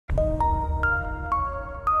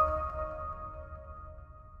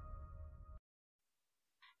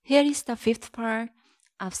Here is the fifth part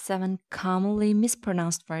of 7 commonly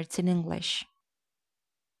mispronounced words in English.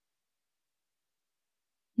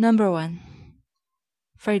 Number 1.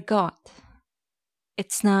 Forgot.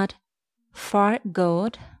 It's not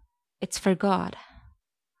forgot, it's forgot.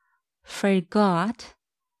 Forgot,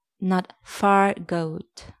 not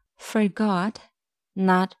forgot. Forgot,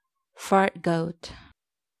 not forgot.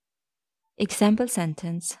 Example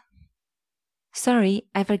sentence. Sorry,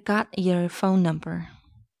 I forgot your phone number.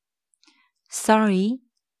 Sorry,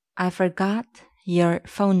 I forgot your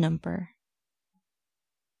phone number.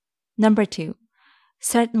 Number 2.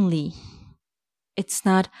 Certainly. It's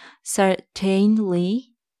not certainly,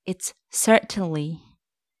 it's certainly.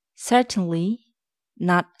 Certainly,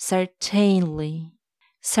 not certainly.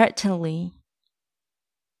 Certainly.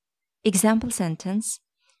 Example sentence.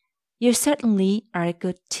 You certainly are a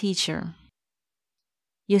good teacher.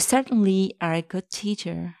 You certainly are a good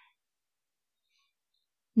teacher.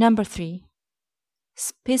 Number 3.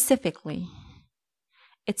 Specifically.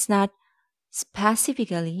 It's not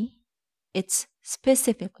specifically, it's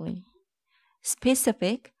specifically.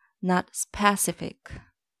 Specific, not specific.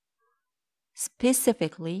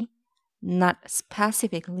 Specifically, not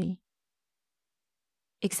specifically.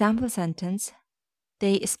 Example sentence.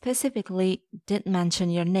 They specifically did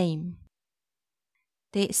mention your name.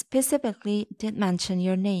 They specifically did mention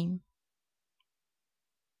your name.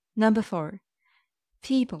 Number 4.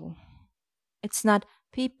 People. It's not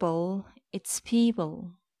people, it's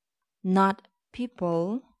people. Not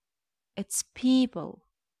people, it's people.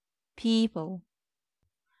 People.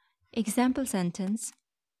 Example sentence.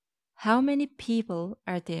 How many people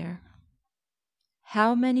are there?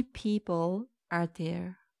 How many people are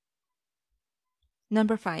there?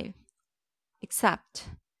 Number 5. Except.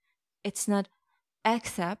 It's not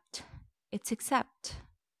accept, it's accept.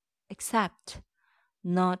 Accept,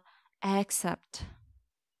 not accept.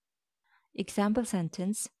 Example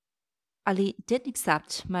sentence. Ali didn't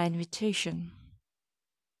accept my invitation.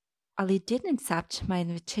 Ali didn't accept my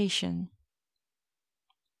invitation.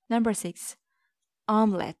 Number 6.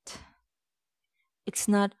 Omelette. It's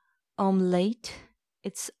not omelette,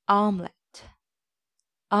 it's omelette.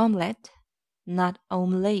 Omelette, not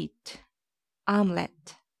omelette.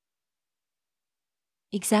 Omelette.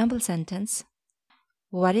 Example sentence.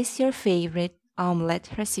 What is your favorite omelette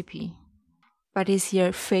recipe? What is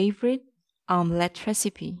your favorite omelette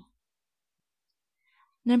recipe?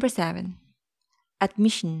 Number 7.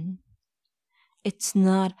 Admission. It's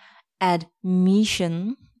not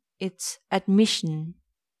admission, it's admission.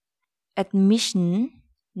 Admission,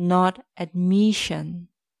 not admission.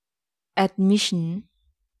 Admission.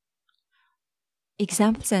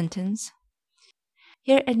 Example sentence.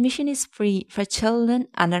 Here admission is free for children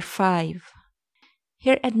under 5.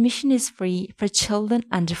 Here admission is free for children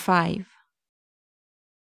under 5.